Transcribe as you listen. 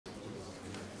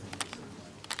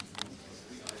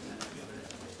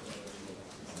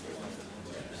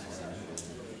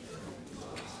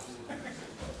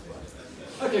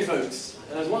Okay, folks,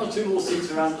 there's one or two more seats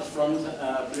around the front,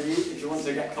 please, if you want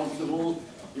to get comfortable.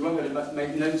 You won't be able to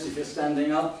make notes if you're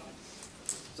standing up.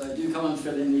 So do come and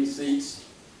fill in these seats.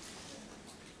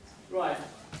 Right,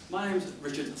 my name's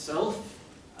Richard Self.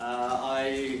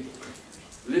 I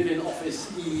live in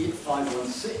office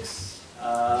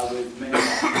E516 with many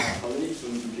of my colleagues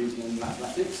from computing and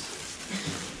mathematics.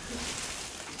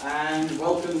 And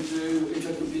welcome to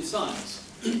Intro to Computer Science.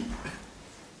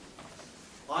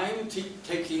 I'm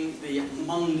taking the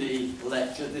Monday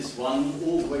lecture, this one,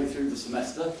 all the way through the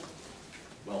semester.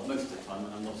 Well, most of the time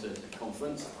I'm not at a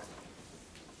conference.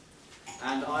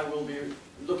 And I will be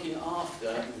looking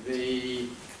after the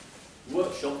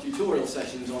workshop tutorial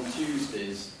sessions on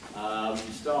Tuesdays,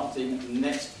 starting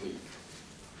next week.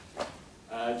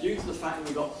 Due to the fact that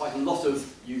we've got quite a lot of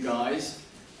you guys,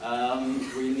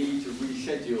 we need to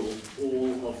reschedule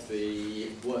all of the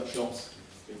workshops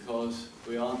because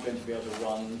we aren't going to be able to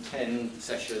run 10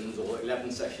 sessions or 11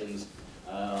 sessions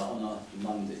on a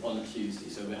Tuesday,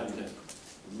 so we're having to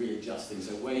readjust things.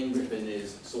 So Wayne Rippin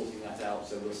is sorting that out,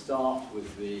 so we'll start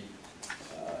with the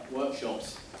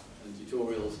workshops and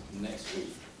tutorials next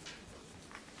week.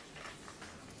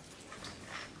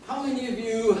 How many of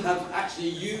you have actually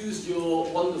used your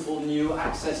wonderful new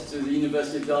access to the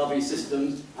University of Derby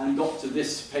systems and got to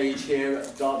this page here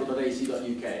at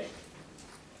derby.ac.uk?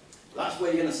 That's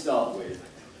where you're going to start with.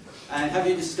 And have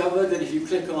you discovered that if you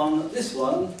click on this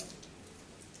one,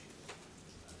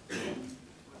 with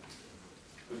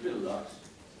a bit of luck,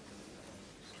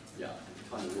 yeah, it's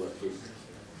kind of working.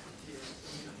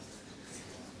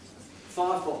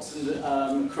 Firefox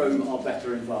and Chrome are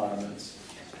better environments.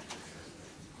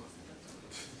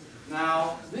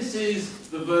 Now, this is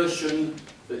the version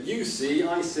that you see.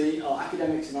 I see, our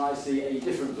academics and I see a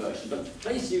different version. But the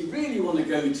place you really want to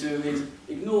go to is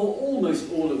ignore almost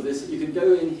all of this. You can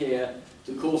go in here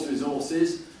to course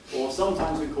resources, or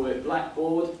sometimes we call it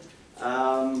Blackboard,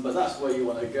 but that's where you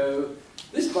want to go.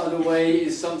 This, by the way,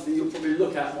 is something you'll probably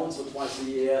look at once or twice a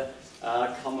year,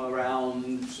 come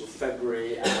around sort of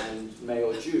February and May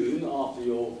or June after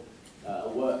your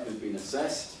work has been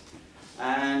assessed.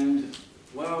 And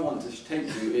where I want to take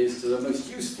you is to the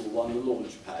most useful one, the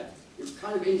Launchpad. It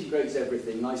kind of integrates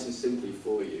everything nice and simply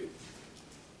for you.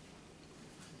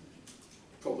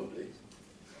 Probably.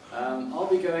 I'll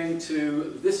be going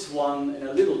to this one in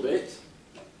a little bit,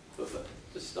 but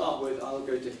to start with, I'll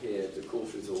go to here, to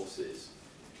course resources.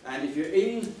 And if you're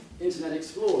in Internet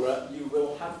Explorer, you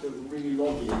will have to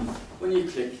re-log in when you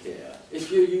click here.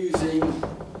 If you're using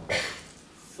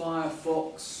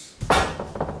Firefox,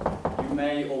 you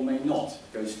may or may not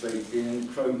go straight in.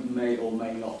 Chrome may or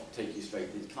may not take you straight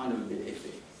in. It's kind of a bit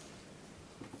iffy.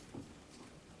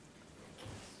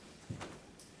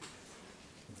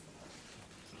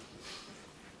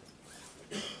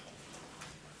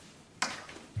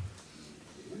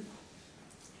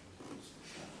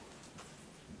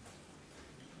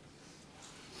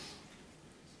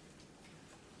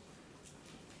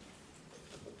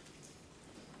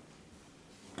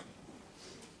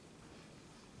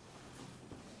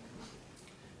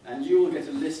 And you will get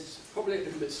a list, probably a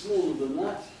little bit smaller than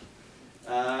that.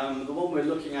 The one we're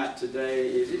looking at today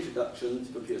is Introduction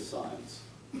to Computer Science.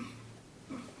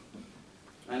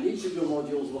 And each of your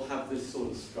modules will have this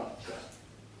sort of structure.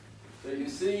 So you can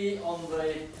see on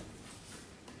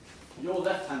your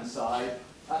left-hand side,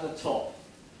 at the top,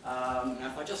 now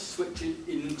if I just switch it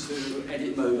into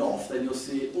edit mode off, then you'll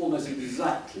see it almost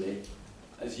exactly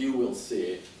as you will see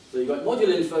it. So you've got module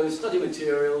info, study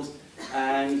materials,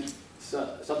 and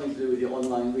something to do with your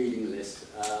online reading list.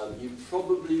 You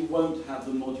probably won't have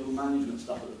the module management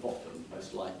stuff at the bottom,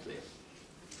 most likely.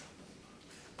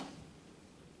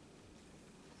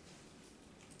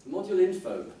 The module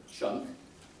info chunk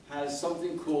has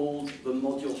something called the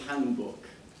module handbook.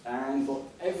 And for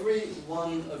every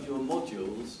one of your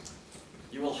modules,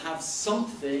 you will have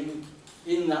something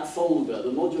in that folder,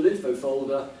 the module info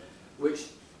folder, which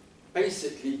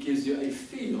basically gives you a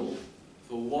feel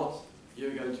for what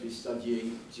you're going to be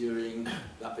studying during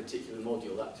that particular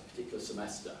module, that particular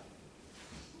semester.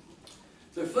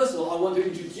 So first of all, I want to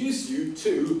introduce you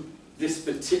to this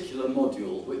particular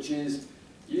module, which is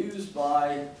used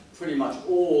by pretty much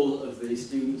all of the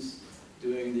students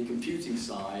doing the computing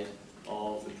side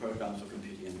of the programs for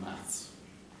computing and maths.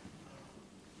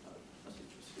 That's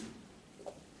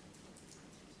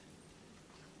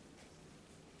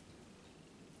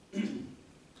interesting.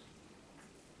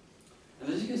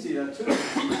 And as you can see, there are two of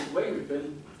us, Wayne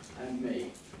Rippin and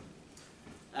me.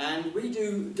 And we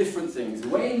do different things.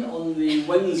 Wayne, on the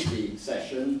Wednesday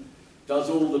session,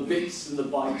 does all the bits and the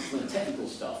bytes and the technical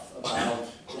stuff about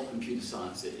what computer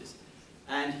science is.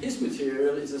 and his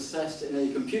material is assessed in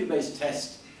a computer-based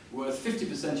test worth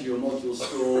 50% of your module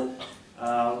score,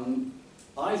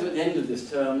 either at the end of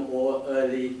this term or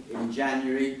early in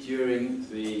January during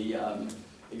the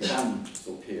exam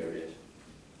period.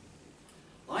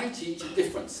 I teach a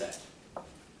different set.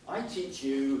 I teach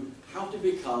you how to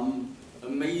become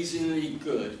amazingly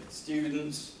good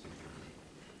students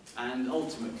and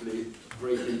ultimately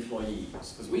great employees.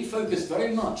 Because we focus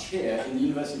very much here in the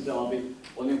University of Derby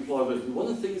on employability. One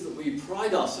of the things that we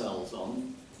pride ourselves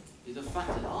on is the fact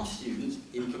that our students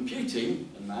in computing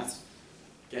and maths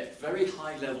get very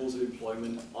high levels of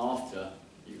employment after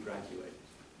you graduate.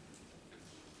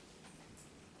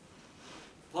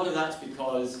 Part of that's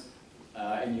because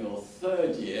in your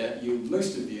third year,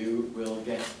 most of you will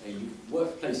get a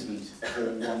work placement for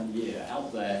 1 year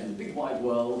out there in the big wide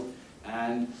world,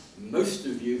 and most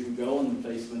of you who go on the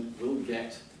placement will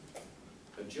get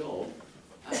a job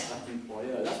at that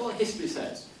employer. That's what history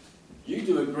says. You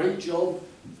do a great job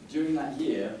during that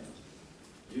year,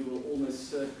 you will almost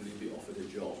certainly be offered a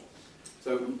job.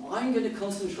 So I'm going to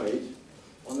concentrate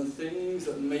on the things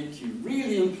that make you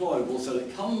really employable so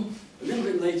that come a little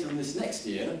bit later in this next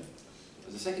year,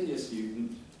 as a second year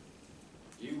student,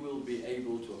 you will be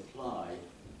able to apply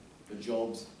for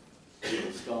jobs that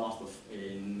will start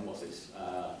in,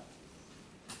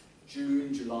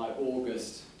 June, July,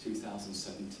 August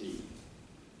 2017.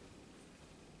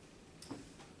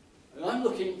 And I'm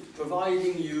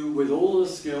providing you with all the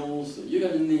skills that you're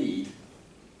going to need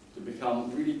to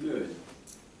become really good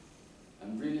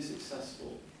and really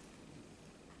successful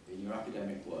in your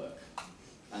academic work,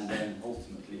 and then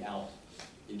ultimately out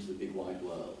into the big wide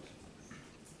world.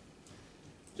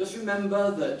 Just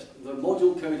remember that the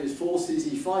module code is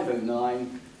 4CZ509,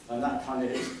 and that kind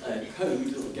of is a code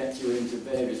that will get you into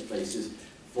various places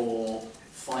for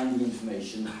finding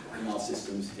information in our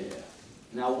systems here.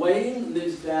 Now Wayne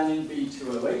lives down in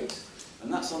B208,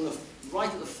 and that's on the right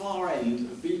at the far end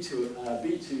of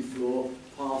B2 floor,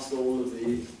 past all of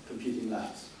the computing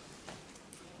labs.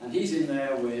 And he's in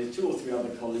there with 2 or 3 other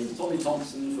colleagues, Tommy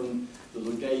Thompson from the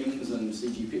little games and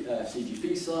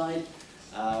CGP side,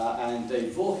 and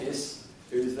Dave Voorhis,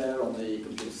 who's there on the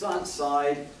computer science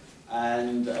side,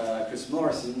 and Chris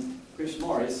Morris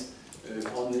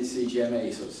on the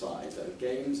CGMA sort of side. So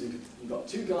games, you've got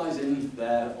 2 guys in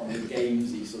there on the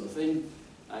gamesy sort of thing,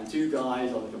 and 2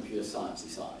 guys on the computer sciencey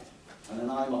side. And then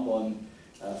I'm up on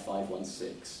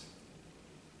 516.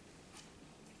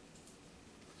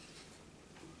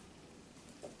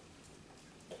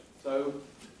 So,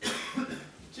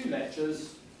 2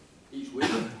 lectures each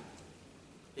week,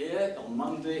 here on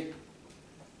Monday,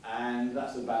 and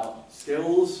that's about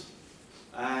skills,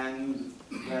 and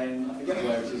then, I forget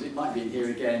where it is, it might be here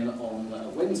again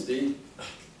on Wednesday,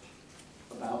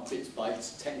 about bits,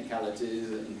 bytes,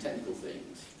 technicalities and technical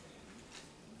things.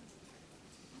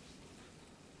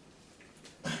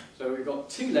 So we've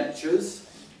got 2 lectures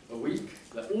a week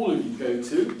that all of you go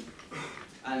to,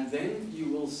 and then you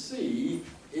will see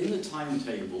in the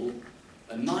timetable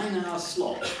a 9-hour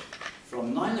slot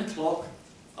from 9 o'clock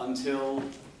until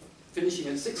finishing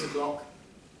at 6 o'clock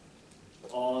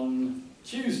on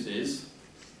Tuesdays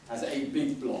as a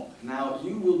big block. Now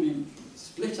you will be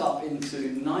split up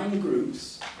into 9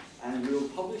 groups, and we will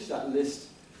publish that list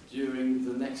during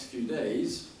the next few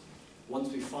days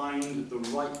once we find the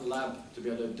right lab to be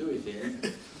able to do it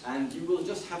in, and you will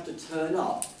just have to turn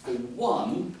up for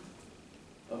one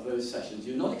of those sessions.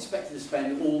 You're not expected to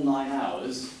spend all 9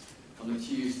 hours on a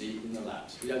Tuesday in the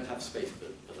labs. We don't have space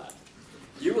for that.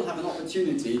 You will have an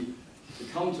opportunity to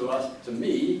come to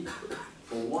me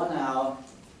for 1 hour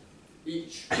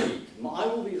each week. I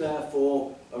will be there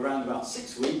for around about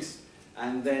 6 weeks,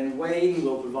 and then Wayne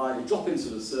will provide a drop-in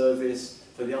sort of service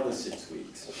for the other 6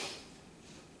 weeks.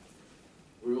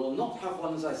 We will not have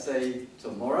one, as I say,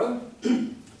 tomorrow,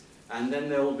 and then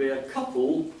there will be a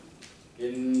couple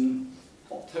in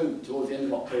October, towards the end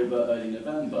of October, early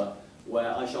November,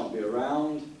 where I shan't be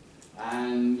around,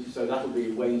 and so that will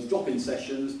be Wayne's drop-in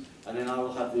sessions, and then I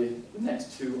will have the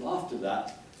next 2 after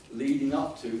that, leading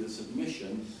up to the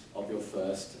submission of your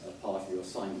first part of your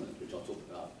assignment, which I'll talk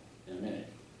about in a minute.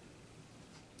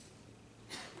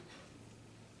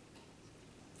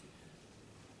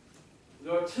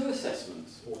 There are 2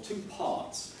 assessments, or 2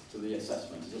 parts to the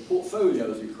assessment. It's a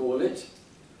portfolio, as we call it,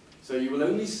 so you will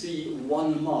only see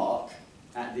 1 mark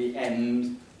at the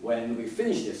end when we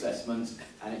finish the assessment,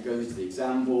 and it goes to the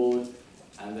exam board,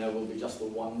 and there will be just the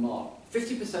 1 mark.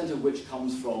 50% of which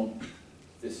comes from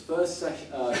this first session,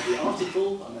 the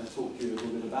article I'm going to talk to you a little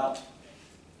bit about,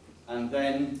 and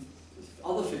then the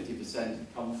other 50%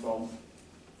 come from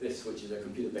this, which is a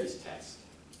computer-based test.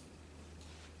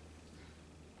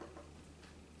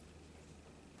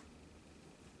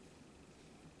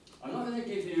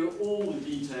 all the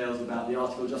details about the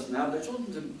article just now, but I just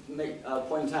wanted to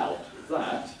point out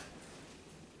that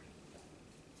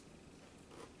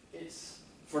it's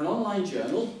for an online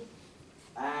journal,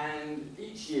 and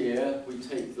each year we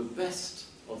take the best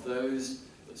of those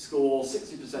that score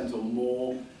 60% or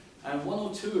more, and one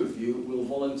or two of you will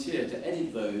volunteer to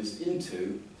edit those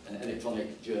into an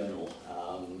electronic journal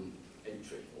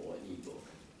entry or an e-book.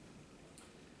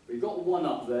 We've got one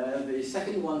up there. The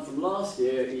second one from last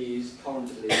year is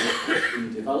currently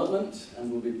in development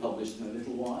and will be published in a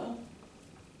little while.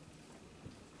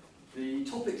 The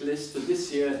topic list for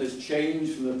this year has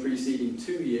changed from the preceding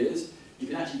 2 years. You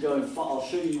can actually go and I'll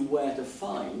show you where to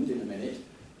find in a minute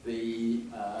the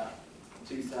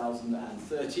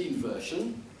 2013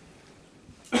 version.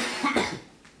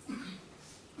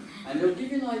 And it'll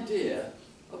give you an idea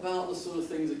about the sort of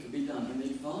things that can be done. And the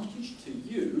advantage to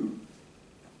you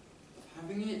of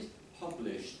having it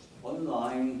published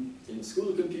online in the School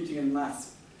of Computing and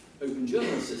Maths Open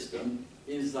Journal System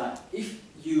is that if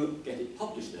you get it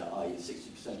published there, i.e.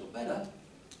 60% or better,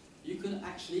 you can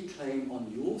actually claim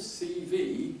on your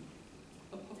CV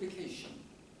a publication.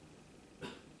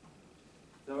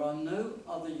 There are no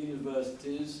other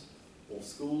universities or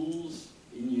schools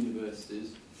in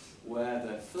universities where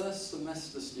their first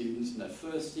semester students in their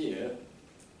first year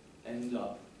end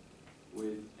up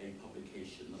with a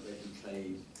publication that they can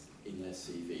claim in their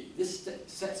CV. This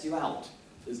sets you out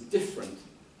as different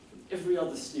from every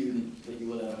other student that you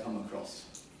will ever come across.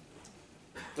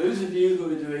 Those of you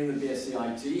who are doing the BSc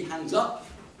IT, hands up.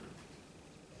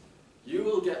 You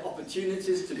will get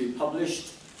opportunities to be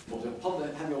published, or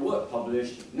to have your work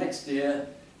published next year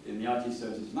in the IT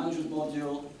Services Management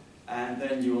module, and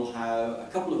then you will have a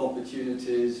couple of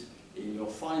opportunities in your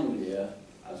final year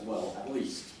as well, at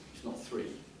least, if not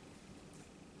 3.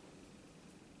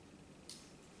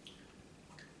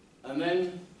 And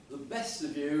then the best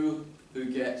of you who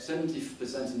get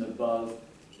 70% and above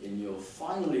in your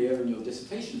final year in your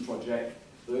dissertation project,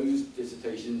 those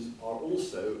dissertations are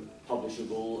also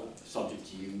publishable, subject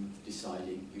to you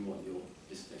deciding you want your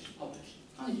dissertation published.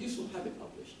 Kind of useful to have it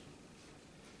published.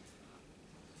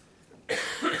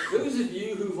 Those of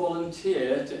you who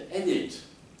volunteer to edit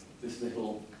this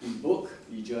little e-book,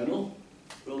 e-journal,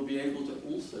 will be able to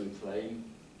also claim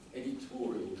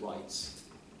editorial rights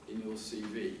in your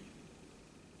CV.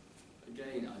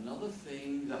 Again, another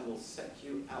thing that will set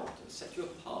you out, set you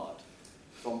apart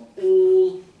from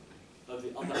all of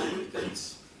the other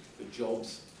applicants for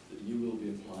jobs that you will be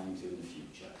applying to in the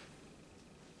future.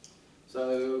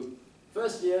 So,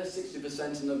 first year,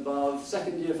 60% and above.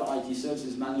 Second year for IT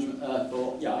Services Management,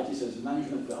 IT Services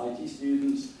Management for IT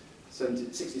students,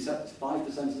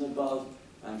 65% and above.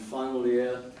 And final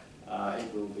year,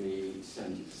 it will be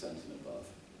 70% and above.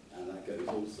 And that goes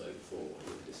also for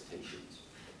your dissertations.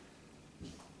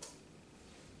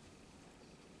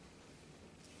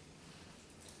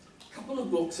 A couple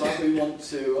of books we want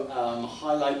to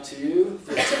highlight to you.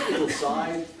 For the technical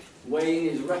side, Wayne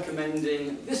is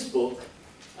recommending this book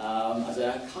as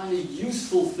a kind of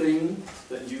useful thing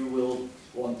that you will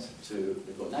want to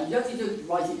record. Now, you don't need to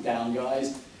write it down,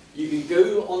 guys. You can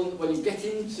go on, when you get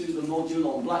into the module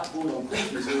on Blackboard, on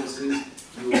course resources,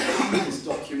 you will find this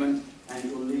document and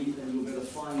you'll be able to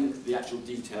find the actual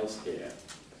details here.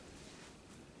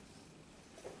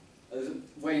 As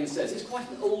Wayne says, it's quite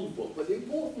an old book, but the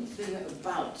important thing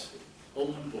about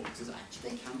old books is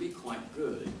actually they can be quite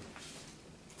good.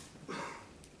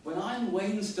 When I and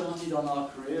Wayne started on our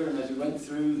career, and as we went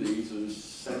through the sort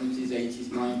of 70s, 80s,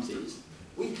 90s,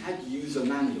 we had user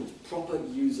manuals, proper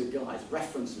user guides,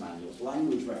 reference manuals,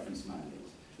 language reference manuals.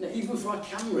 Now, even for our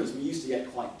cameras, we used to get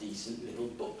quite decent little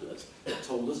booklets that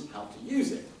told us how to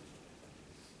use it.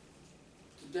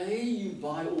 Today, you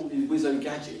buy all these whizzo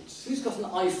gadgets. Who's got an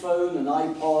iPhone, an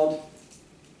iPod?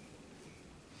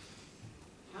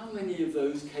 How many of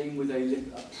those came with a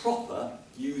proper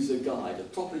user guide, a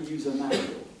proper user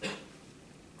manual?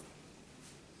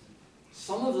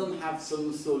 Some of them have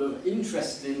some sort of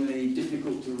interestingly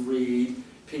difficult to read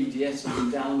PDFs you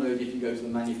can download if you go to the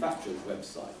manufacturer's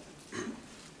website.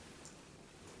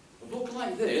 A book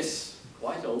like this,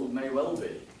 quite old may well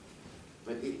be,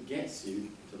 but it gets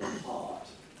you to the heart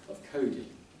of coding.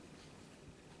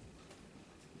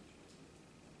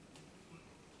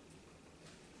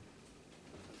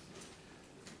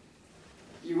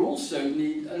 You also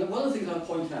need, and one of the things I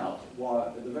point out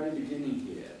at the very beginning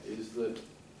here is that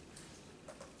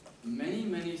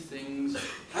many things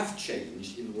have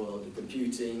changed in the world of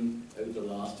computing over the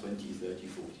last 20, 30,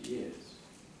 40 years.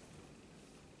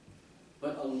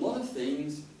 But a lot of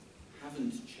things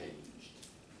haven't changed.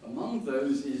 Among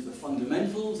those is the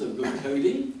fundamentals of good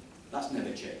coding, That's never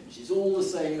changed. It's all the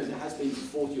same as it has been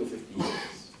for 40 or 50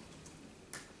 years.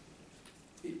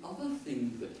 The other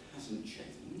thing that hasn't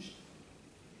changed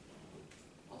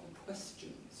are the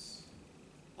questions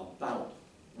about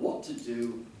what to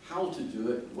do, how to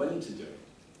do it, when to do it.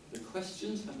 The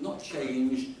questions have not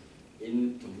changed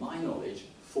in, to my knowledge,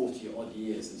 40-odd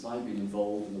years since I've been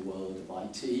involved in the world of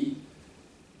IT,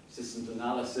 systems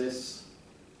analysis,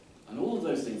 and all of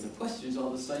those things. The questions are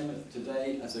the same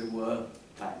today as they were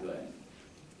back then.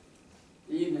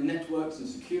 Even in networks and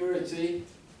security,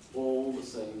 all the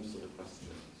same sort of questions.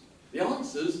 The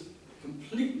answers,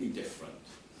 completely different.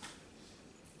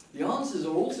 The answers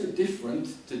are also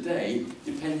different today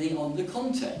depending on the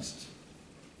context.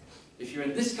 If you're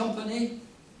in this company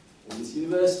or this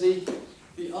university,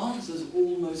 the answers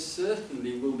almost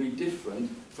certainly will be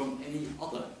different from any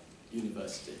other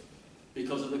university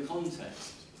because of the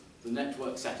context, the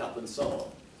network setup and so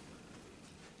on.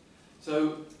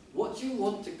 So what you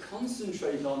want to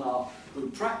concentrate on are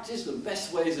good practice, the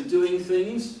best ways of doing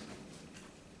things,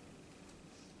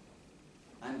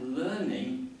 and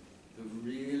learning the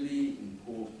really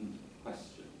important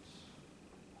questions.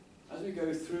 As we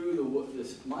go through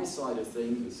my side of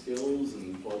things, with skills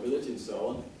and employability and so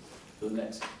on, for the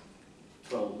next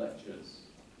 12 lectures,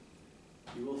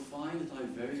 you will find that I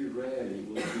very rarely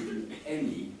will give you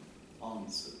any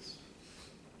answers.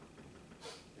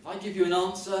 If I give you an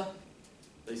answer,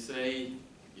 they say,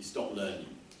 you stop learning.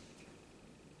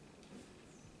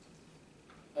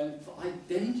 And for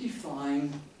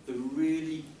identifying the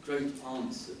really great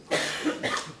answer question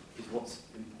is what's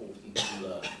important to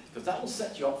learn. Because that will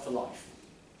set you up for life.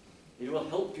 It will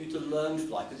help you to learn for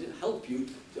life, because it will help you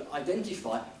to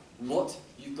identify what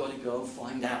you've got to go and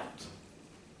find out.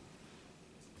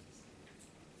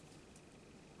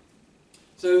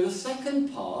 So the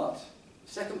second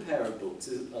pair of books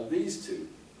are these two.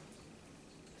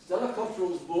 Stella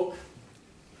Cottrell's book,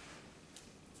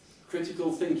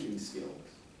 Critical Thinking Skills.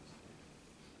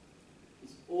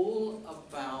 It's all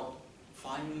about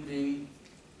finding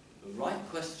the right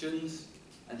questions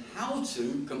and how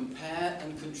to compare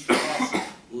and contrast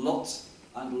lots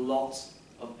and lots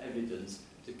of evidence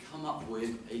to come up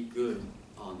with a good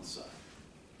answer.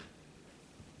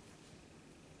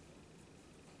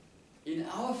 In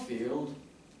our field,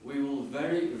 we will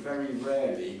very, very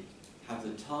rarely have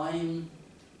the time,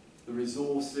 the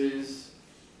resources,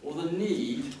 or the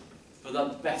need for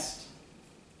the best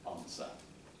answer.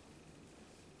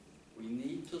 We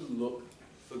need to look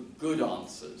for good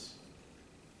answers.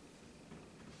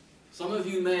 Some of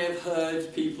you may have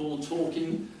heard people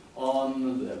talking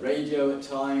on the radio at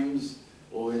times,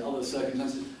 or in other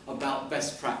circumstances, about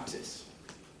best practice.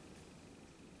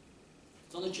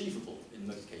 It's unachievable in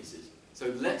most cases.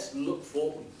 So let's look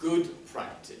for good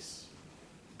practice.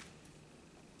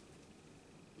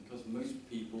 Because most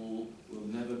people will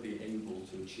never be able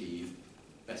to achieve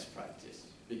best practice.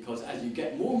 Because as you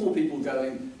get more and more people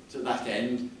going to that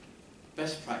end,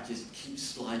 best practice keeps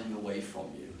sliding away from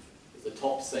you. The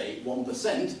top, say,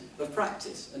 1% of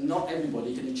practice, and not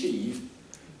everybody can achieve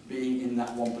being in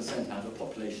that 1% out of a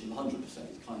population of 100%.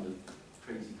 It's kind of a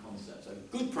crazy concept. So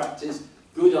good practice,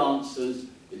 good answers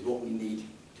is what we need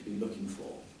to be looking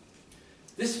for.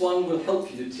 This one will help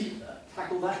you to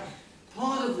tackle that.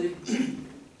 Part of the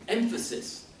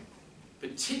emphasis,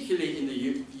 particularly in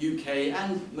the UK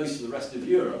and most of the rest of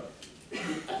Europe,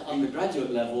 at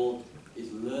undergraduate level,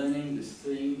 is learning this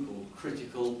thing called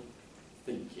critical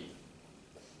thinking.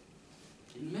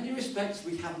 In many respects,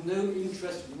 we have no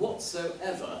interest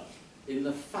whatsoever in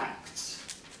the facts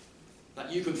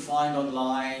that you can find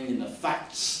online, in the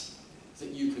facts that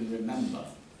you can remember.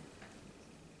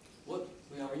 What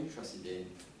we are interested in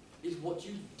is what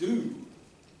you do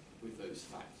with those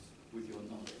facts, with your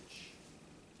knowledge.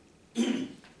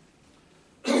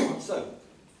 So,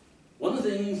 one of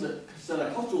the things that Stella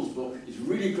Cottrell's book is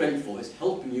really great for is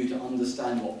helping you to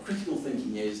understand what critical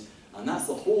thinking is, and that's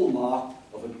the hallmark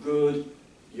of a good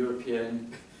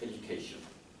European education.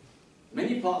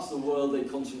 Many parts of the world, they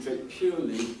concentrate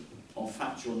purely on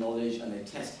factual knowledge and they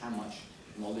test how much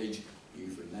knowledge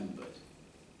you've remembered.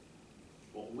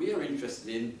 What we are interested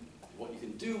in is what you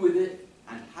can do with it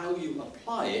and how you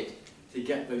apply it to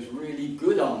get those really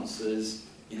good answers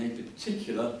in a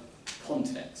particular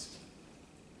context.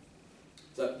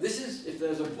 So this is, if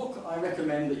there's a book I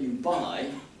recommend that you buy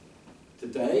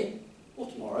today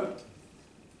or tomorrow,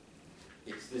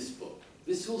 it's this book.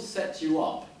 This will set you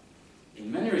up,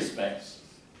 in many respects,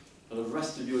 for the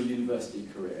rest of your university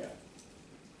career.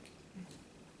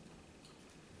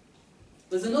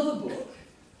 There's another book,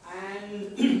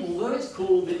 and although it's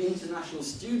called the International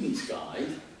Student's Guide,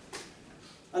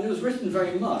 and it was written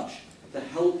very much to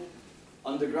help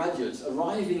undergraduates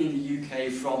arriving in the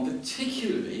UK from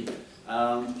particularly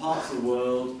parts of the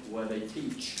world where they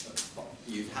teach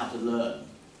you how to learn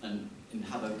and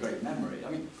have a great memory.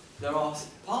 I mean, there are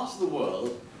parts of the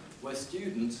world where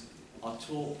students are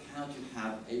taught how to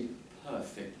have a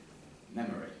perfect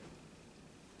memory.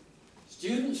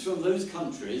 Students from those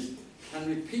countries can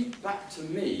repeat back to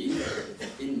me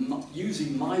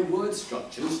using my word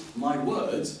structures, my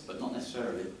words, but not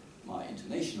necessarily my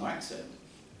intonation or accent.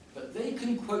 But they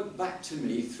can quote back to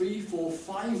me 3, 4,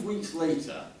 5 weeks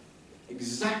later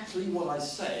exactly what I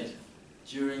said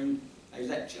during a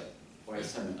lecture or a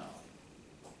seminar.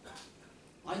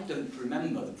 I don't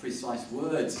remember the precise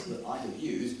words that I have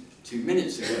used 2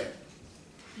 minutes ago.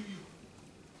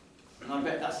 And I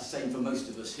bet that's the same for most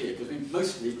of us here, because we've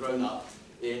mostly grown up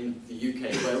in the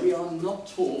UK where we are not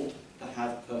taught to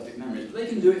have perfect memories. But they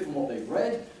can do it from what they've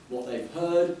read, what they've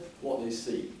heard, what they've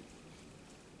seen.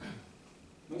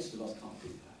 Most of us can't do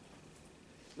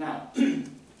that. Now,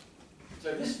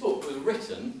 so this book was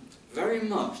written very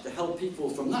much to help people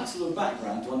from that sort of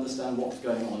background to understand what's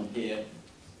going on here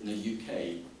in a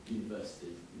UK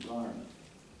university environment.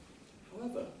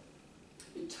 However,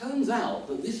 it turns out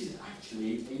that this is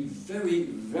actually a very,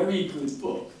 very good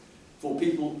book for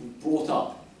people brought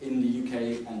up in the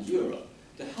UK and Europe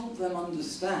to help them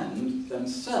understand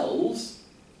themselves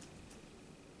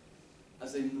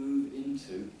as they move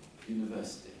into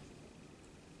university.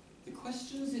 The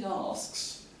questions it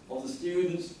asks of the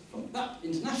students from that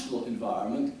international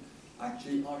environment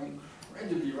actually are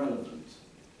incredibly relevant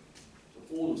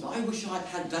to all of us. I wish I'd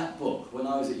had that book when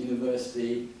I was at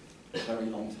university a very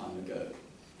long time ago.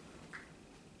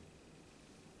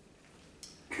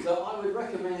 So I would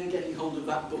recommend getting hold of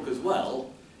that book as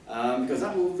well, because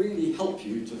that will really help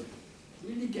you to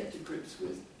really get to grips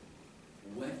with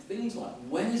things like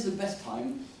when is the best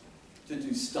time to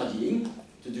do studying,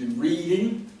 to do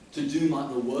reading, to do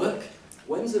the work,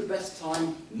 when's the best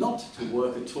time not to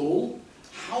work at all,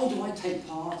 how do I take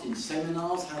part in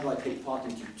seminars, how do I take part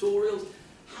in tutorials,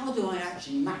 how do I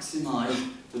actually maximise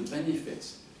the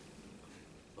benefits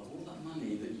of all that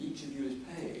money that each of you is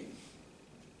paying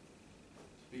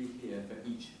to be here for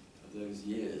each of those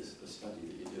years of study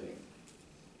that you're doing.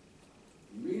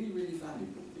 Really, really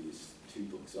valuable these 2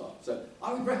 books are. So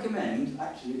I would recommend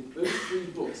actually those 3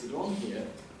 books that are on here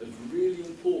as really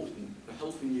important for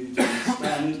helping you to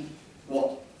understand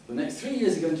what the next 3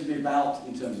 years are going to be about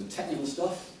in terms of technical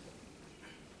stuff,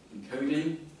 in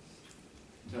coding,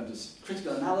 in terms of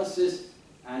critical analysis,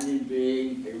 and in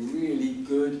being a really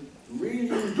good, really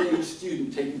engaged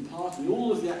student, taking part in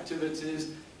all of the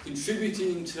activities,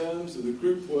 contributing in terms of the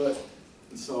group work,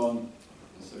 and so on and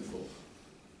so forth.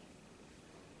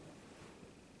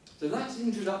 So that's the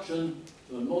introduction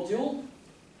to the module.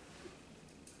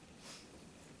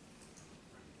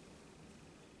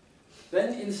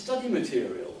 Then in study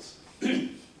materials,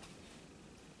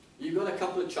 you've got a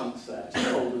couple of chunks there. 2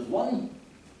 folders, one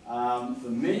for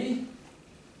me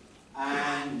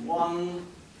and one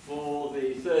for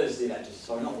the Thursday lectures.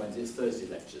 Sorry, not Wednesday, it's Thursday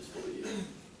lectures for you.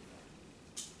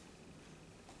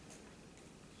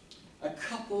 A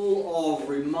couple of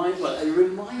a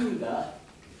reminder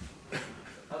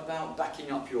about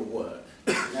backing up your work.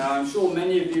 Now, I'm sure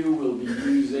many of you will be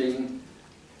using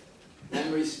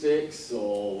memory sticks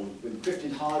or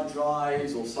encrypted hard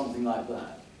drives or something like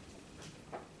that.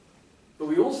 But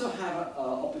we also have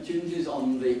opportunities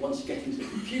on once you get into the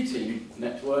computing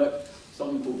network,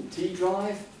 something called the T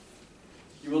drive.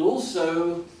 You will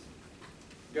also,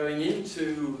 going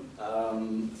into,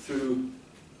 through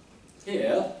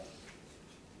here,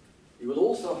 you will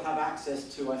also have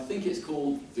access to, I think it's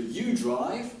called the U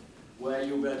drive, where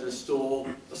you'll be able to store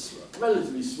a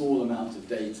relatively small amount of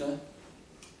data,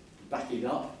 back it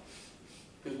up.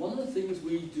 Because one of the things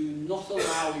we do not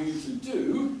allow you to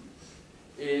do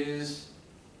is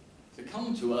to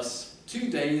come to us 2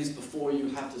 days before you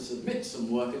have to submit some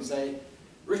work and say,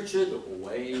 Richard or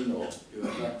Wayne or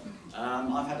whoever,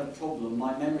 I've had a problem,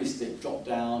 my memory stick dropped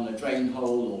down a drain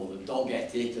hole, or the dog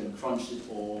ate it and crunched it,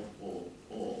 or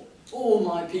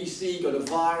my PC got a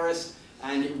virus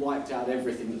and it wiped out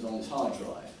everything that was on its hard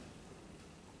drive.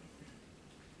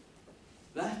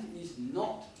 That is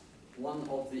not one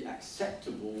of the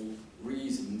acceptable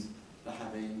reasons for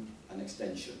having an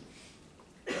extension.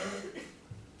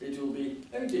 It will be,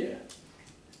 oh dear,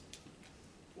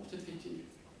 what a pity.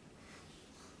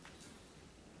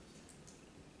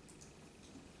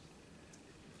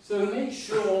 So make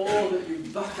sure that you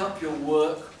back up your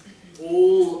work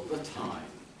all the time.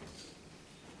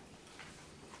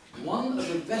 One of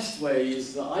the best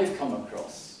ways that I've come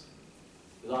across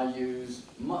that I use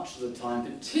much of the time,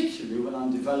 particularly when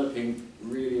I'm developing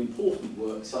really important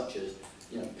work, such as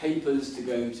papers to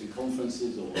go to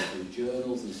conferences or to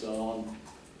journals and so on.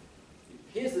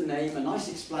 Here's the name, a nice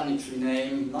explanatory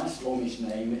name, nice longish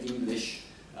name, English,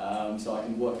 so I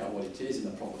can work out what it is in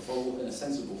a proper folder, in a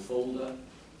sensible folder.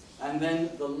 And then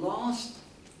the last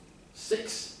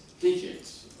 7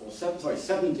 digits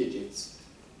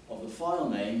of the file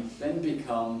name then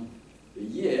become the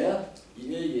year,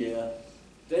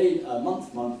 day,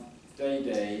 month,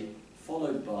 day,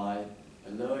 followed by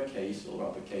a lowercase or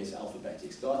uppercase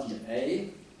alphabetic, starting at A.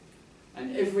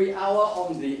 And every hour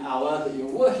on the hour that you're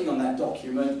working on that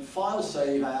document, file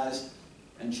save as,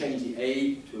 and change the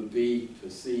A to a B, to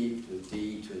a C, to a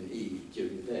D, to an E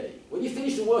during the day. When you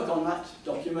finish the work on that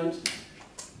document,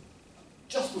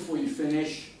 just before you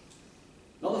finish,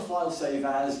 another file save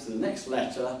as to the next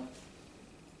letter,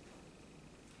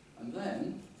 and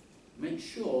then make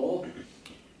sure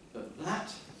that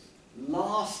that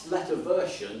last letter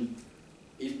version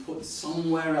is put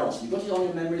somewhere else. You've got it on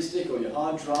your memory stick or your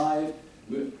hard drive,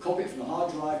 copy it from the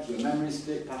hard drive to your memory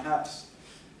stick perhaps,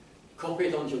 copy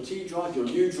it onto your T drive, your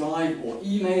U drive, or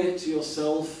email it to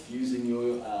yourself using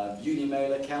your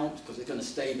Unimail account, because it's going to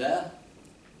stay there.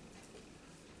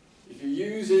 If you're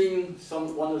using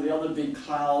one of the other big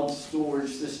cloud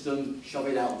storage systems, shove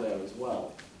it out there as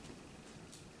well.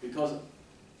 Because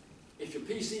if your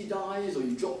PC dies, or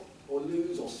you drop or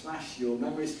lose or smash your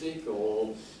memory stick,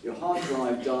 or your hard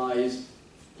drive dies,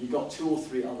 you've got 2 or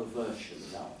 3 other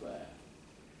versions out there.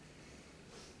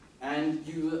 And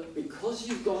because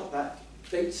you've got that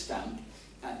date stamp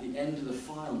at the end of the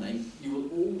file name, you will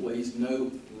always know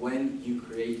when you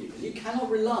created it. Because you cannot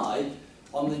rely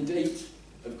on the date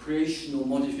of creation or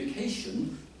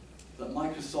modification that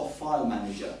Microsoft File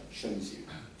Manager shows you.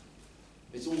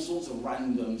 It's all sorts of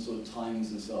random sort of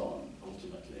times and so on,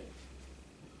 ultimately.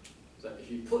 So if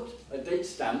you put a date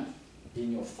stamp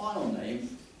in your file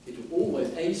name, it will always,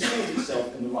 sort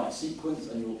itself in the right sequence,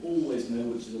 and you will always know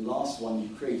which is the last one you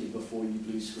created before you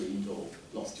blue screened or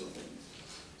lost your things.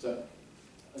 So,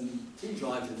 T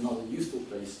drive is another useful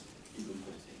place you can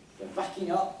put it. So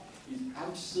backing up is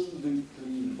absolutely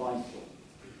vital.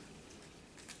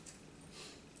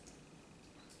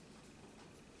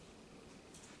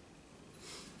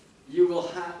 You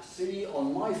will see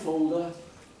on my folder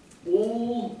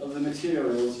all of the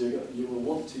materials you will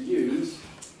want to use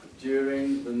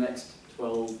during the next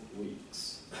 12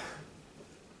 weeks.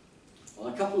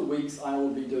 On a couple of weeks, I will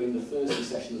be doing the Thursday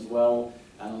session as well,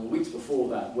 and on the weeks before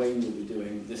that, Wayne will be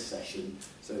doing this session,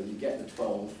 so you get the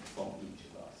 12 from each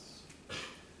of us.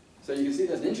 So you can see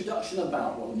there's an introduction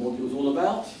about what the module is all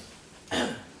about.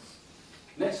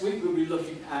 Next week, we'll be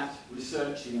looking at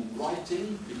researching and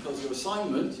writing, because your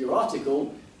assignment, your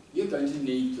article, you're going to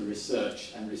need to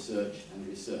research and research and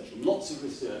research. Lots of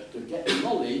research to get the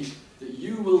knowledge that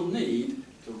you will need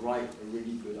to write a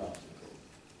really good article.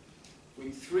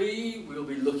 Week 3, we'll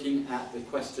be looking at the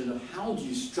question of how do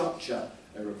you structure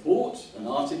a report, an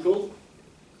article.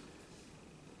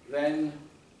 Then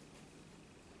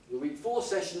the week 4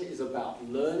 session is about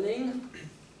learning.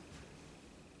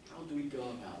 How do we go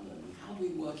about learning? How do we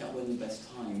work out when the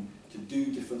best time to do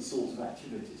different sorts of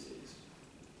activities is?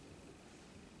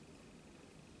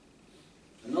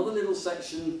 Another little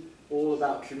section all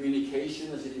about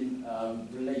communication as it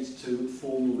relates to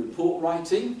formal report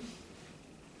writing.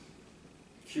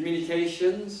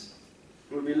 Communications,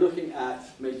 we'll be looking at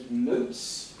making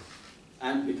notes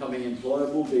and becoming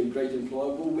employable, being great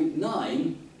employable. Week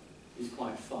 9 is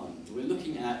quite fun. We're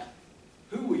looking at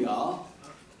who we are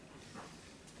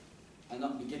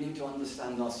and beginning to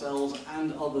understand ourselves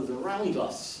and others around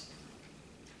us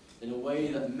in a way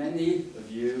that many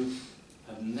of you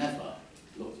have never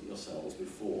looked at yourselves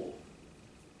before.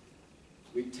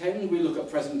 Week 10, we look at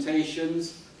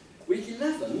presentations. Week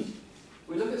 11,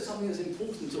 we look at something that's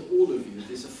important to all of you,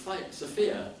 the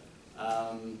SOPHIA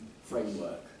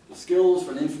framework, the skills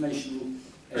for an informational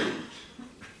age.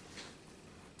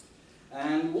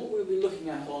 And what we'll be looking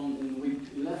at in week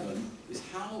 11 is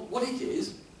what it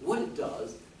is, what it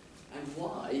does, and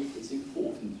why it's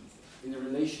important in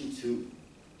relation to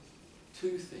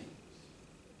 2 things,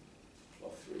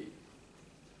 or 3.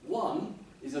 One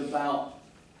is about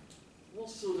what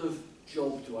sort of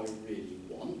job do I really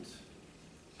want?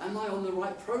 Am I on the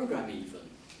right program even?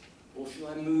 Or should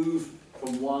I move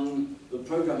from the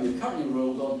program you're currently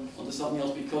enrolled on, onto something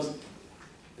else? Because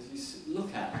as you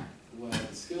look at where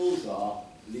the skills are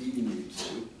leading you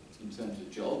to in terms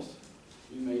of jobs,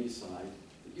 you may decide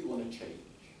that you want to change.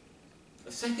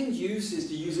 A second use is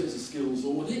to use it as a skills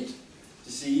audit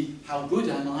to see how good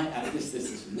am I at this,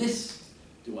 and this.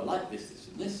 Do I like this,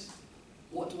 and this?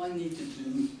 what do I need to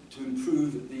do to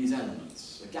improve these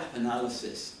elements? A gap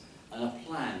analysis and a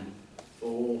plan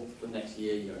for the next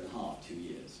year, year and a half, 2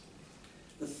 years.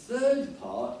 The third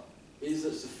part is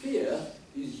that Sophia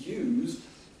is used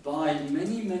by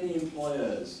many, many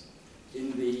employers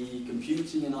in the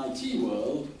computing and IT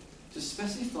world to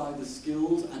specify the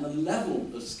skills and the level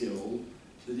of skill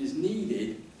that is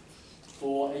needed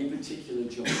for a particular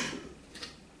job.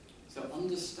 So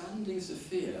understanding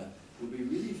Sophia will be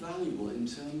really valuable in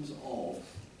terms of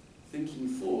thinking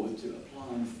forward to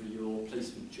applying for your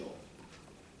placement job.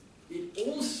 It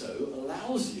also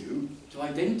allows you to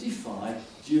identify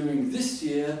during this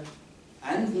year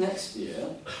and next year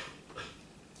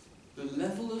the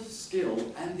level of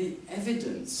skill and the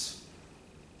evidence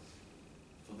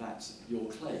for that, your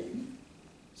claim,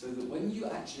 so that when you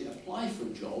actually apply for a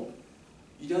job,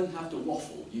 you don't have to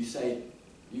waffle. You say,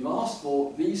 you've asked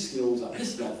for these skills at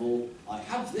this level, I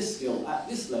have this skill at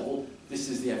this level, this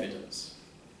is the evidence.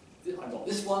 I got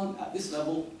this one at this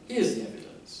level, here's the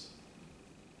evidence.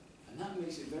 And that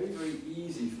makes it very, very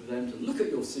easy for them to look at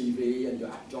your CV and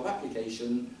your job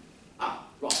application.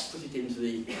 Right, put it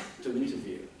into to an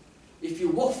interview. If you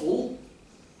waffle,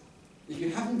 if you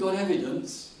haven't got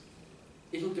evidence,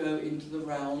 it'll go into the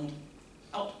round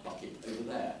out bucket over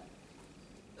there.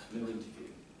 No interview.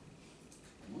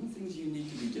 And one of the things you need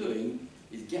to be doing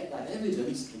is get that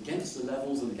evidence against the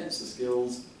levels and against the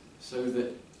skills so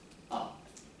that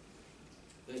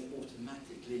they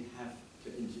automatically have to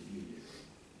interview you.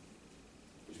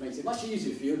 Which makes it much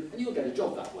easier for you, and you'll get a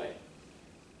job that way.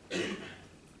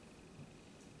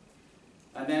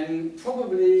 And then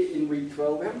probably in week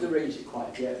 12, we haven't arranged it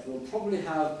quite yet, we'll probably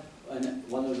have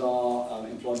one of our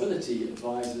employability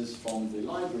advisors from the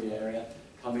library area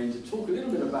come in to talk a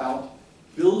little bit about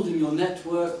building your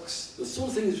networks, the sort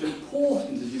of things that are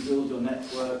important as you build your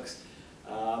networks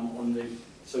on the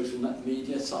social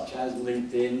media, such as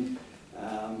LinkedIn,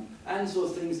 and sort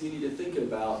of things you need to think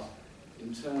about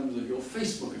in terms of your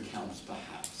Facebook accounts,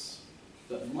 perhaps,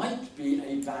 that might be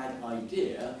a bad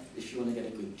idea if you want to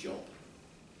get a good job.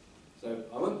 So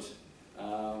I won't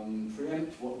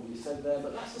preempt what will be said there,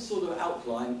 but that's the sort of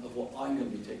outline of what I'm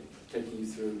going to be taking you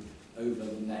through over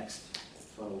the next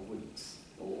 12 weeks,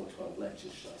 or 12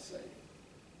 lectures, should I say.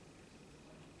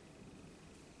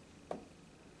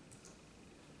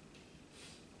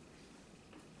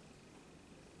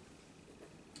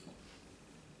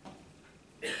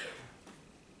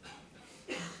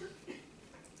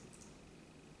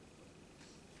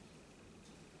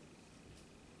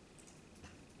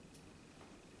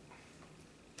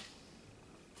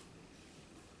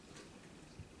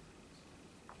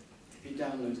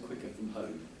 Download quicker from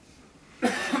home.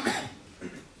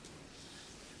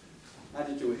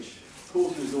 Added to which,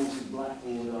 course resources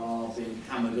Blackboard are being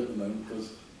hammered at the moment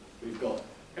because we've got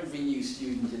every new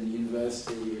student in the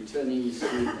university, returning new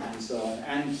student and so on,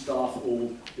 and staff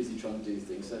all busy trying to do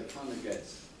things, so it kind of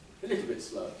gets a little bit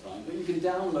slow at times. But you can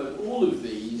download all of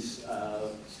these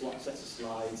sets of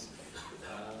slides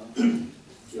to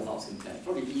your heart's content.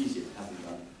 Probably easier to have them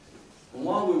done. And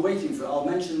while we're waiting for it, I'll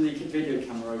mention the video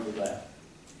camera over there.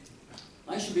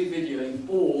 I should be videoing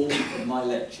all of my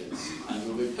lectures, and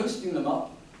we'll be posting them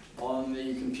up on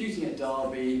the Computing at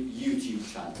Derby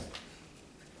YouTube channel.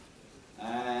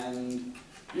 And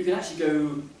you can actually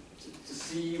go to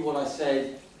see what I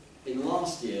said in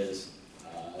last year's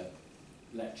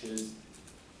lectures,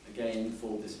 again,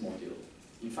 for this module.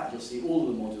 In fact, you'll see all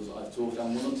of the modules that I've taught,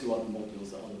 and one or two other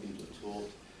modules that other people have taught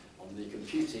on the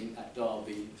Computing at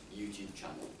Derby YouTube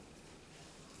channel.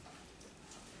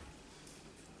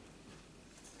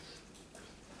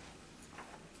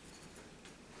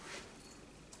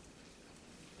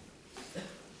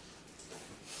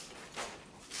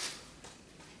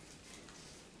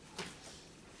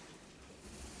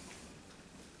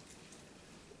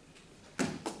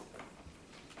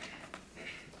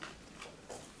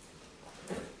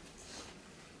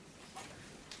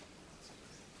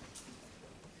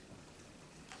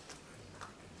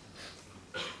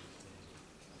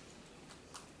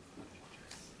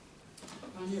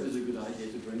 I knew it was a good idea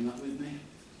to bring that with me.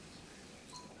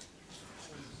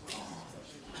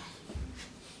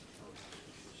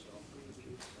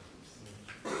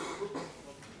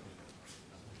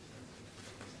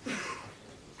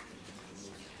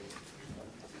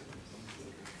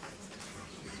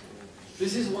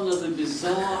 This is one of the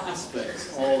bizarre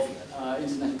aspects of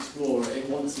Internet Explorer. It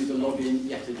wants you to log in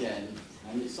yet again,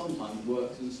 and it sometimes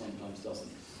works and sometimes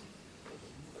doesn't.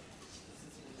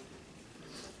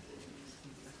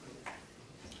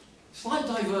 Slight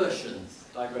digression.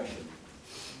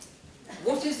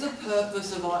 What is the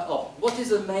purpose of what is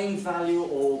the main value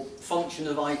or function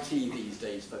of IT these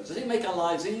days, folks? Does it make our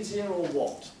lives easier or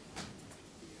what?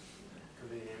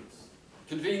 Convenience.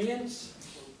 Convenience?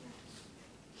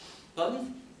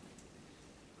 Pardon?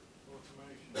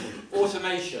 Automation.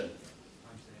 Automation.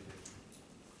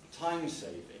 Time saving. Time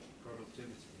saving.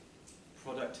 Productivity.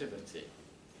 Productivity.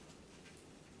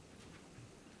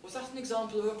 Was that an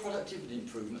example of a productivity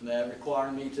improvement there,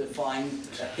 requiring me to find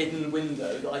a hidden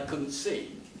window that I couldn't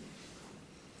see?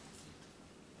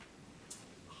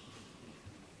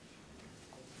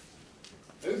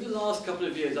 Over the last couple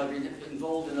of years, I've been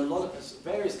involved in a lot of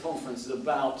various conferences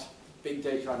about big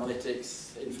data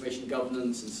analytics, information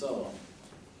governance, and so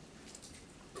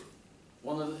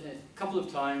on. A couple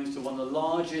of times to one of the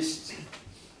largest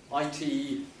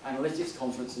IT analytics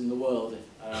conferences in the world,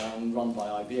 run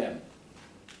by IBM.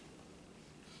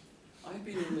 I've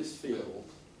been in this field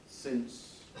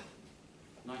since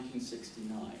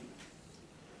 1969.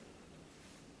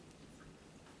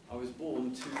 I was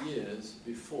born 2 years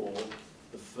before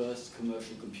the first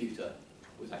commercial computer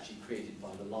was actually created by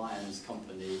the Lions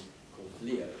company called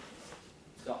Leo.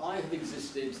 So I have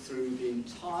existed through the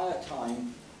entire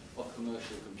time of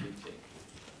commercial computing.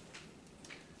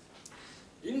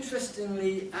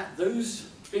 Interestingly, at those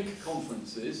big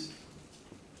conferences,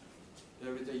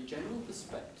 there is a general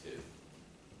perspective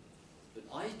that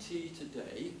IT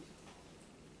today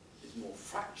is more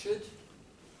fractured,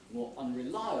 more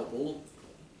unreliable,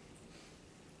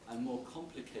 and more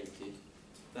complicated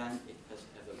than it has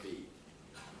ever been.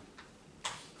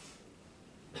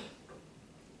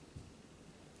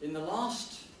 In the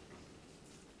last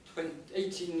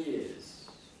 18 years,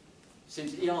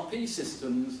 since ERP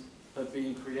systems have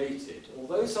been created,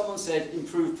 although someone said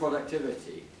improve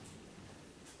productivity,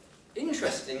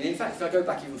 interestingly, in fact, if I go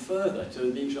back even further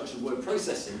to the introduction of word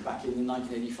processing back in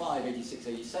 1985, 86,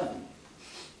 87,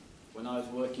 when I was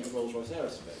working at Rolls-Royce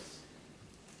Aerospace.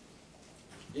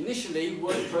 Initially,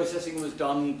 word processing was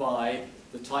done by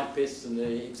the typists and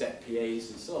the exec PAs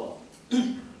and so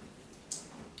on.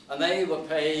 And they were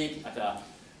paid at a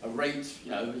rate,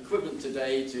 equivalent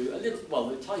today to a little, well,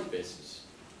 the typists,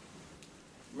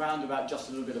 round about just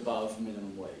a little bit above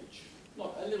minimum wage.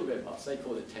 Not a little bit above, so they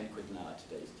call it 10 quid an hour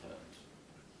today's terms.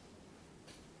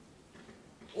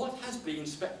 What has been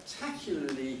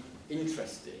spectacularly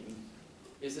interesting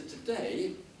is that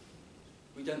today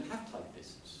we don't have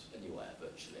typists anywhere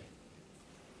virtually.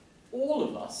 All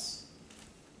of us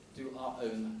do our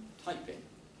own typing.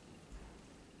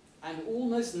 And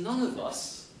almost none of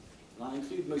us, and I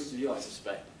include most of you I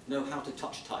suspect, know how to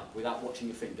touch type without watching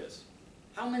your fingers.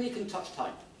 How many can touch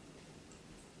type?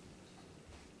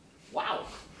 Wow!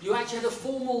 You actually had a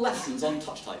formal lessons on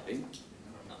touch typing.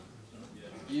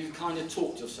 You kind of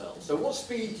taught yourself. So what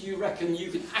speed do you reckon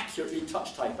you can accurately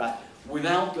touch type at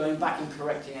without going back and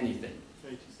correcting anything?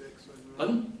 86 words a minute.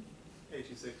 Pardon?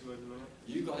 86 words a minute.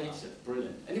 You got 86.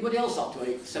 Brilliant. Anybody else up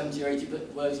to 70 or 80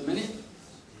 words a minute?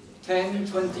 10,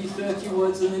 20, 30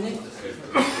 words a minute?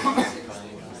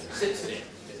 60.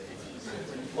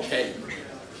 Okay.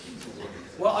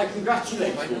 Well, I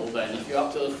congratulate you all then if you're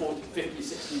up to the 40, 50,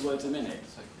 60 words a minute.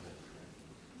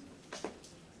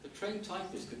 The trained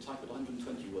typists could type at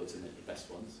 120 words a minute, the best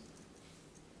ones.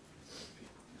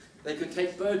 They could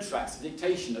take bird tracks,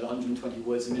 dictation at 120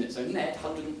 words a minute, so net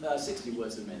 160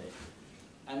 words a minute.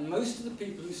 And most of the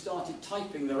people who started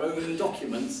typing their own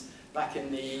documents back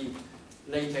in the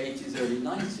late 80s, early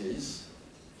 90s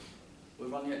were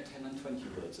running at 10 and 20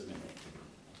 words a minute,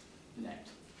 net.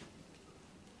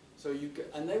 So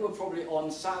and they were probably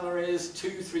on salaries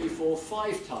 2, 3, 4,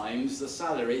 5 times the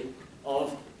salary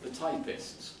of the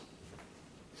typists.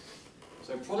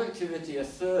 So productivity, a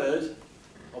third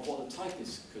of what the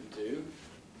typists could do,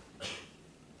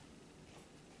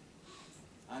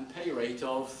 and pay rate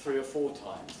of 3 or 4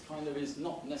 times. Kind of is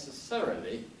not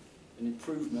necessarily an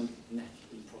improvement net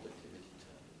in productivity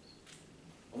terms.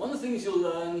 And one of the things you'll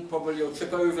learn, probably you'll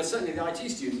trip over, certainly the IT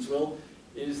students will,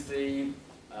 is the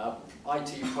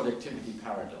IT productivity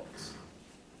paradox,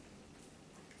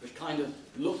 which kind of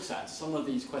looks at some of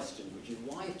these questions, which is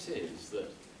why it is that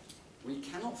we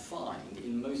cannot find,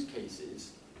 in most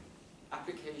cases,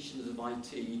 applications of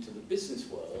IT to the business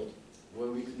world where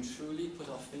we can truly put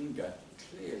our finger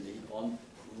clearly on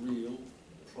real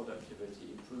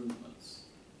productivity improvements.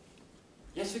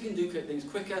 Yes, we can do things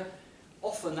quicker.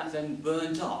 Often that's then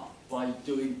burnt up by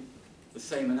doing the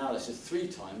same analysis 3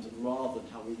 times rather than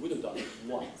how we would have done it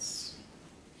once.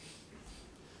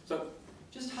 So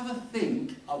just have a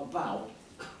think about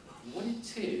what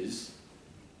it is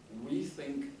we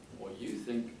think, or you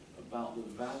think, about the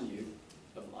value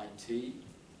of IT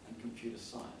and computer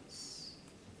science.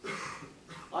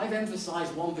 I've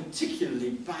emphasised one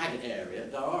particularly bad area.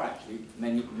 There are actually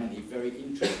many very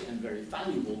interesting and very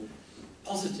valuable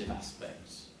positive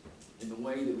aspects in the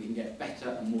way that we can get better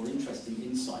and more interesting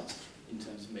insights in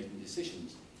terms of making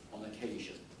decisions on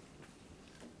occasion.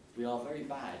 We are very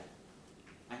bad,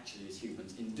 actually, as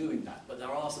humans, in doing that, but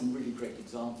there are some really great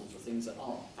examples of things that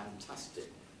are fantastic.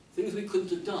 Things we couldn't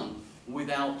have done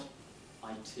without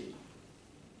IT.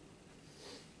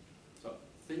 So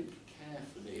think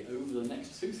carefully over the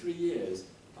next 2-3 years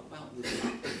about this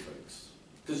happening, folks.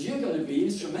 Because you're going to be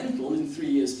instrumental in 3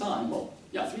 years' time,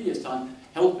 3 years' time,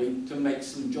 helping to make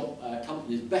some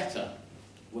companies better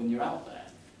when you're out there.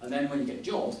 And then when you get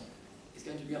jobs, it's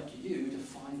going to be up to you to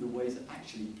find the ways that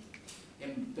actually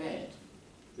embed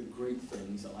the great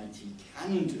things that IT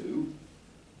can do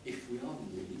if we are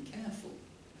really careful.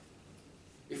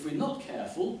 If we're not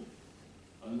careful,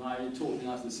 and I talk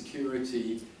now to the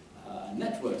security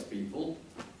networks people,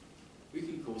 we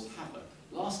can cause havoc.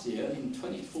 Last year, in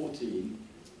 2014,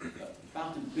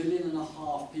 about 1.5 billion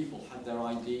people had their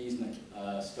IDs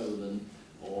stolen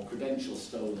or credentials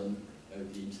stolen over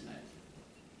the internet.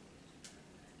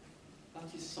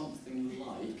 That is something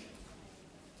like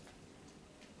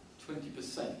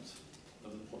 20%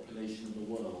 of the population of the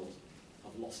world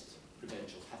have lost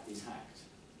credentials, had these hacked.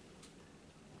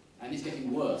 And it's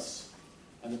getting worse.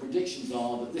 And the predictions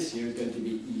are that this year is going to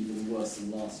be even worse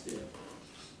than last year.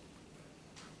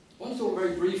 I want to talk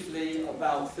very briefly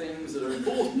about things that are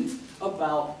important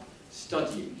about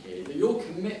studying here. Your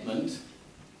commitment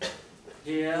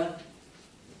here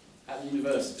at the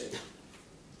university.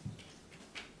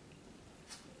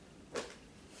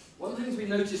 One of the things we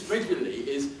notice regularly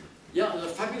is, there's a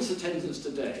fabulous attendance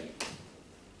today.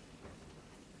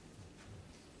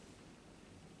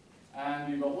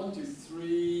 And we've got 1, 2,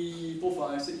 3, 4,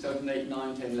 5, 6, 7, 8,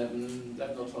 9, 10, 11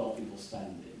 or 12 people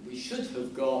standing. We should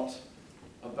have got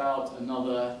about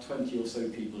another 20 or so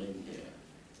people in here.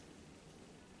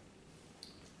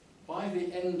 By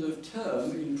the end of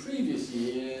term, in previous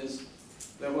years,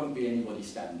 there won't be anybody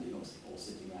standing or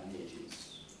sitting around the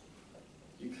edges.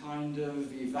 You kind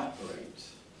of evaporate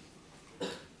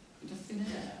into thin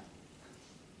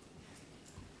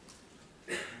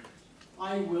air.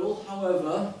 I will,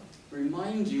 however,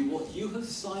 remind you what you have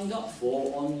signed up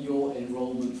for on your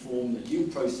enrolment form that you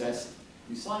processed.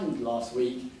 You signed last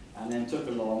week and then took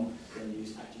along when you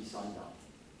actually signed up.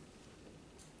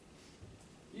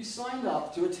 You signed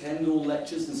up to attend all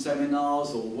lectures and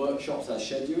seminars or workshops as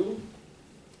scheduled.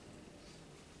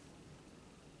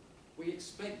 We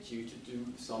expect you to do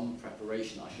some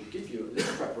preparation. I should give you a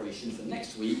little preparation for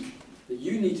next week that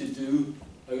you need to do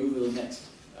over the next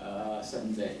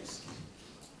 7 days.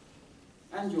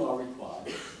 And you are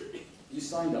required. You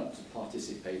signed up to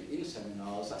participate in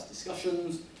seminars, that's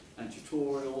discussions and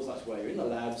tutorials, that's where you're in the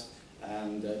labs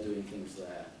and doing things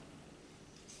there.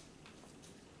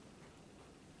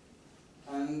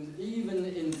 And even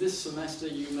in this semester,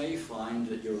 you may find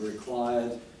that you're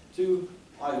required to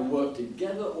either work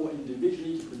together or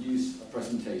individually to produce a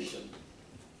presentation.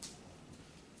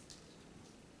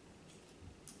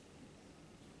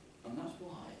 And that's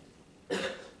why.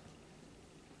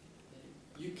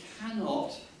 You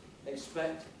cannot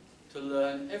expect to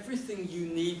learn everything you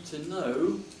need to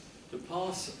know to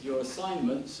pass your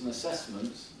assignments and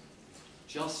assessments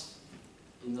just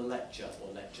in the lecture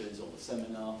or lectures or the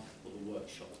seminar or the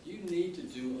workshop. You need to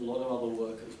do a lot of other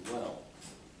work as well.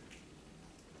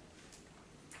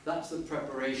 That's the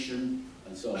preparation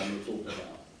and so on we'll talk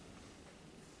about.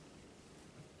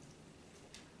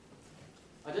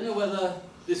 I don't know whether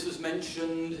this was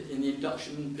mentioned in the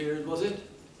induction period, was it?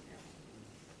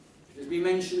 If we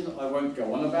mentioned, I won't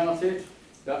go on about it,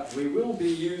 that we will be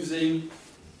using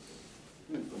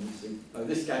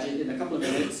this gadget in a couple of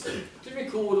minutes to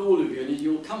record all of you. And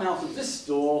you'll come out of this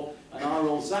door and I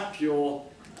will zap your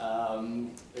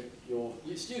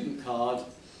student card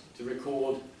to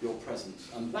record your presence.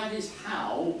 And that is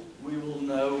how we will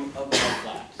know about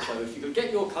that. So if you could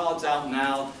get your cards out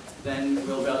now, then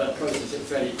we'll be able to process it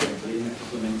fairly quickly in a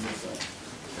couple of minutes or so.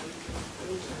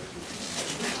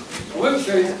 I won't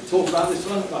talk about this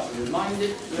one, but I'll remind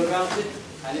you about it,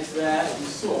 and it's there, as you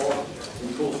saw,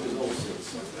 in course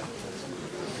resources.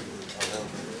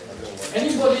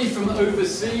 Anybody from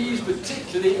overseas,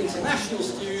 particularly international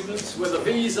students with a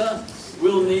visa,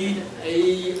 will need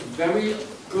a very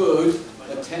good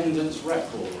attendance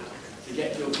record to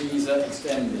get your visa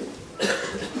extended.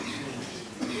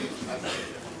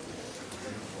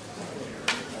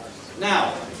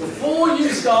 Now, before you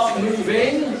start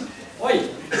moving,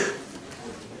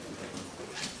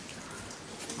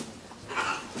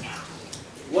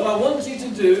 what I want you to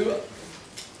do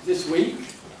this week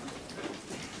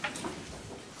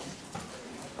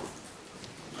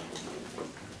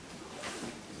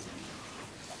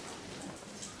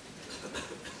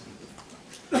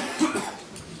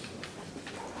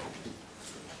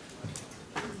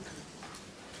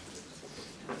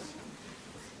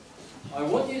I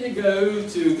want you to go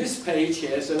to this page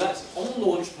here, so that's on the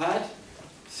Launchpad,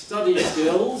 Study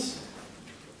Skills,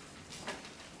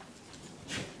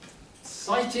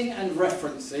 Citing and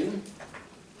Referencing,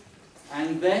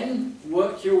 and then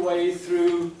work your way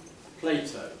through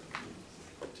Plato.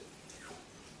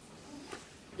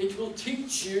 It will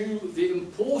teach you the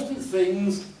important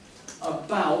things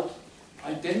about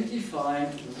identifying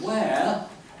where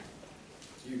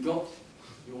you got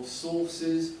your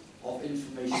sources of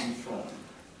information from.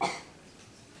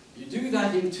 You do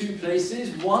that in two places.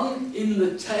 One, in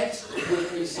the text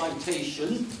with a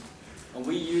citation, and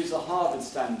we use a Harvard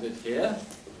standard here.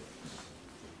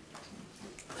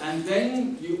 And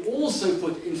then you also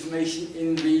put information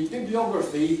in the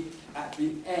bibliography at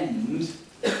the end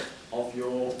of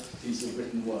your piece of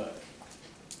written work.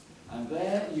 And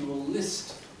there you will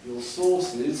list your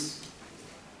sources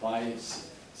by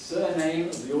surname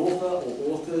of the author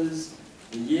or authors,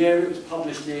 the year it was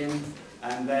published in,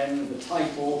 and then the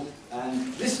title.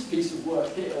 And this piece of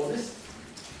work here, or this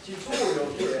tutorial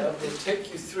here, will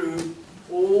take you through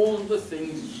all the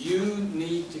things you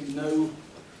need to know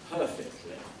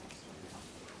perfectly.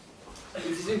 It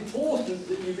is important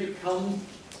that you become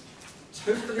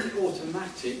totally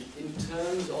automatic in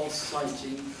terms of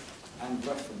citing and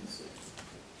referencing.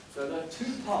 So there are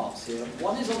two parts here.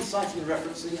 One is on citing and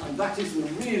referencing, and that is the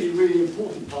really, really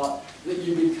important part that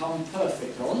you become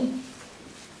perfect on.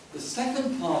 The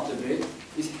second part of it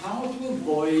is how to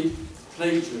avoid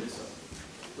plagiarism,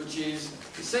 which is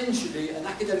essentially an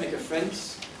academic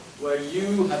offence where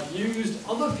you have used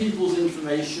other people's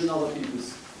information, other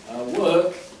people's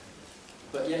work,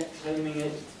 but yet claiming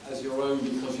it as your own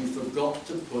because you forgot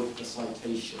to put a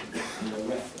citation and a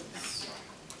reference.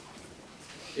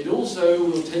 It also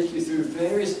will take you through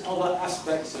various other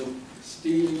aspects of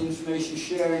stealing information,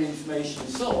 sharing information, and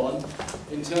so on,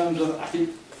 in terms of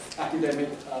academic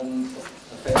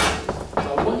offences.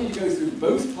 So I want you to go through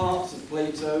both parts of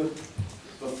Plato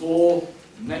before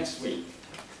next week.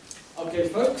 Okay,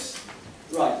 folks?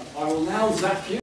 Right, I will now zap you.